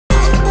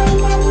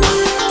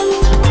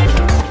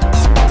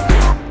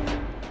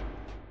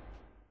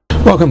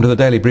Welcome to the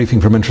daily briefing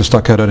from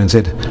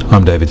interest.co.nz.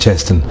 I'm David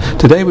Chaston.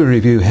 Today we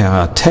review how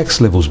our tax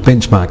levels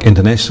benchmark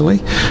internationally.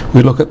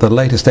 We look at the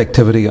latest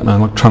activity on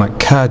electronic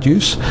card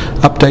use,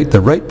 update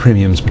the rate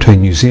premiums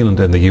between New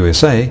Zealand and the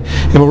USA,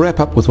 and we'll wrap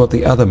up with what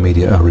the other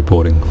media are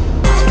reporting.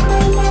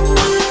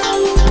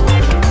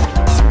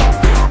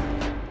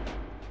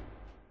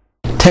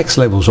 Tax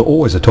levels are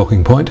always a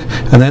talking point,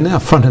 and they're now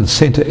front and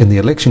centre in the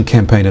election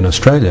campaign in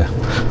Australia.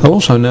 They'll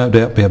also no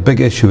doubt be a big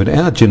issue in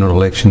our general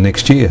election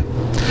next year.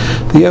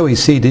 The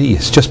OECD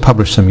has just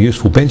published some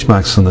useful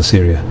benchmarks in this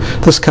area.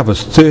 This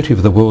covers 30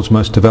 of the world's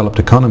most developed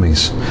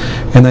economies,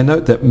 and they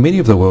note that many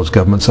of the world's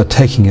governments are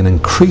taking an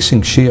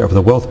increasing share of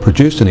the wealth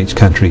produced in each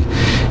country,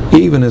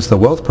 even as the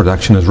wealth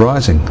production is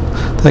rising.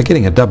 They're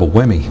getting a double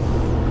whammy.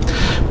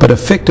 But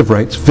effective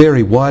rates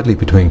vary widely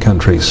between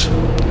countries.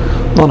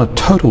 On a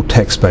total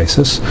tax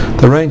basis,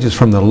 the range is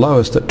from the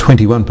lowest at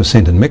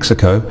 21% in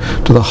Mexico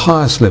to the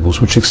highest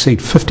levels which exceed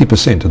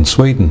 50% in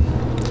Sweden.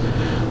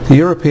 The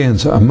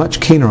Europeans are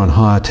much keener on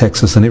higher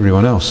taxes than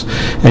everyone else,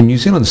 and New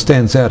Zealand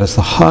stands out as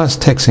the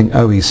highest taxing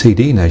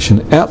OECD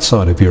nation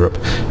outside of Europe,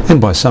 and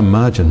by some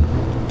margin.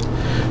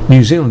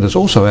 New Zealand is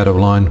also out of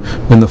line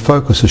when the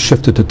focus has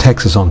shifted to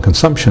taxes on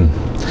consumption.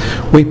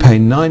 We pay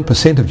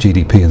 9% of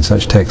GDP in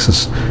such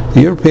taxes.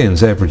 The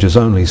Europeans' average is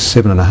only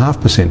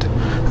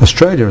 7.5%.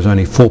 Australia is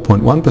only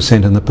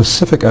 4.1%, and the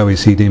Pacific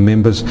OECD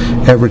members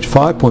average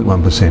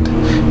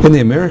 5.1%. In the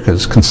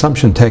Americas,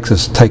 consumption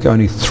taxes take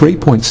only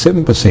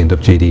 3.7% of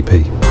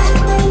GDP.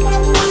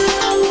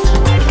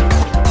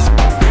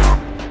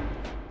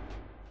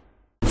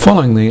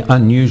 Following the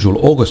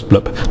unusual August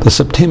blip, the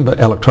September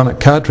electronic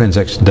card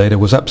transaction data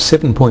was up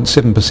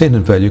 7.7%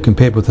 in value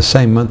compared with the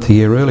same month a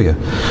year earlier,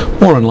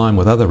 more in line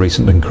with other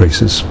recent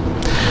increases.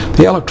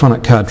 The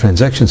electronic card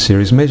transaction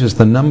series measures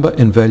the number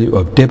and value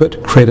of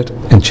debit, credit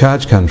and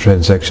charge card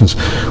transactions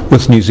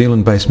with New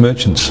Zealand-based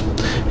merchants.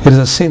 It is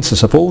a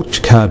census of all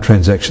card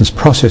transactions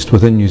processed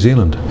within New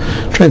Zealand.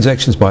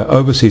 Transactions by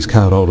overseas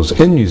cardholders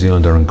in New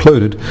Zealand are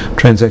included.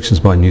 Transactions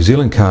by New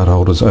Zealand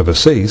cardholders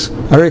overseas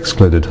are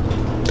excluded.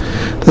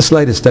 This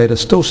latest data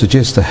still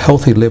suggests a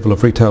healthy level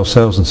of retail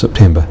sales in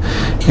September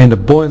and a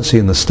buoyancy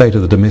in the state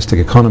of the domestic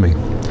economy.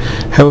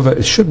 However,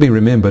 it should be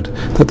remembered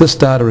that this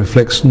data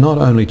reflects not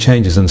only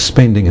changes in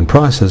spending and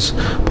prices,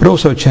 but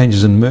also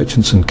changes in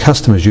merchants' and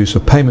customers' use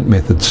of payment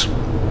methods.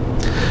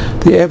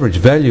 The average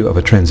value of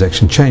a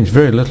transaction changed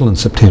very little in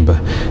September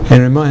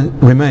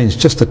and remains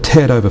just a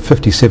tad over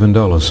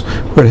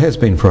 $57, where it has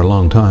been for a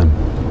long time.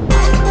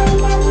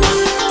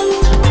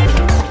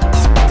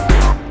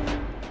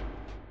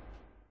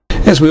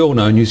 As we all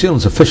know, New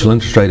Zealand's official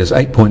interest rate is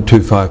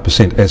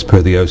 8.25% as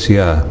per the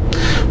OCR.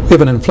 We have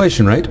an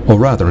inflation rate, or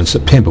rather in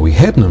September we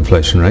had an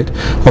inflation rate,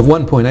 of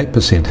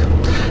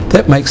 1.8%.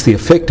 That makes the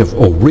effective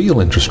or real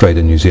interest rate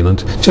in New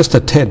Zealand just a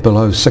tad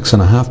below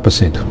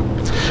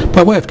 6.5%.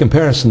 By way of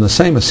comparison, the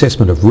same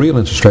assessment of real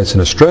interest rates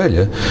in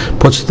Australia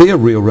puts their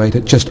real rate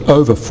at just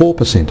over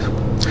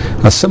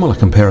 4%. A similar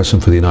comparison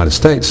for the United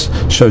States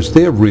shows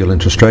their real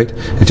interest rate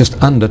at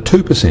just under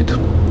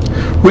 2%.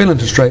 Real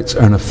interest rates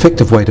are an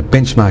effective way to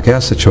benchmark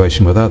our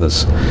situation with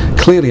others.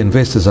 Clearly,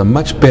 investors are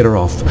much better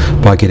off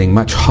by getting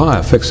much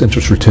higher fixed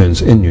interest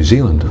returns in New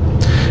Zealand.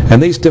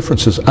 And these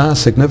differences are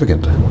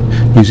significant.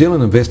 New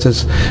Zealand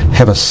investors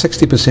have a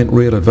 60%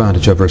 real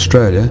advantage over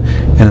Australia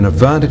and an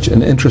advantage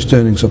in interest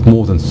earnings of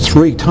more than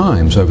 3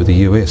 times over the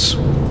US.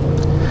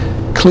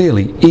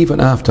 Clearly, even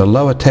after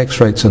lower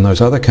tax rates in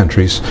those other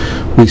countries,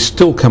 we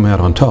still come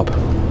out on top.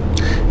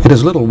 It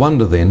is little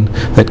wonder then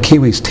that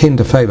Kiwis tend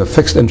to favour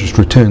fixed interest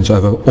returns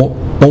over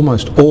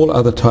almost all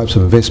other types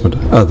of investment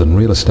other than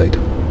real estate.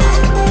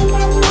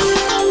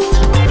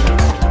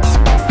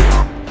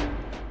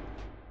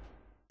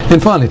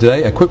 And finally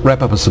today, a quick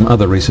wrap up of some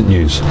other recent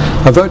news.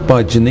 A vote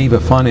by Geneva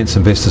finance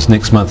investors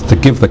next month to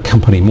give the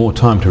company more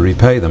time to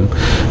repay them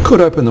could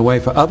open the way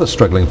for other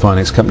struggling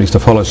finance companies to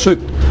follow suit,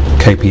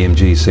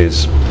 KPMG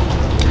says.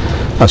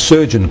 A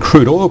surge in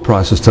crude oil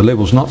prices to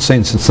levels not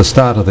seen since the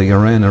start of the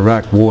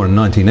Iran-Iraq war in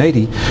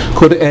 1980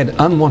 could add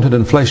unwanted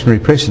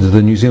inflationary pressure to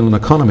the New Zealand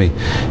economy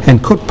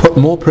and could put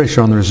more pressure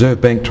on the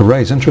Reserve Bank to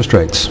raise interest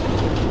rates.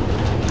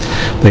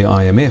 The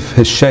IMF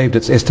has shaved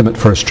its estimate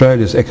for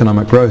Australia's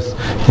economic growth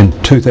in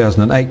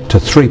 2008 to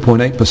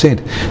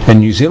 3.8%, and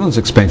New Zealand's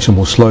expansion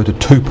will slow to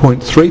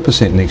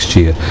 2.3% next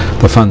year,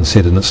 the fund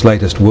said in its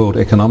latest World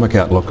Economic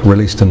Outlook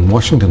released in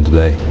Washington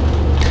today.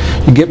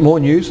 You can get more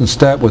news and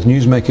start with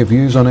Newsmaker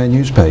Views on our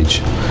news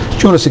page.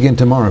 Join us again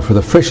tomorrow for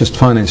the freshest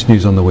finance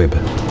news on the web.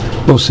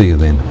 We'll see you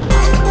then.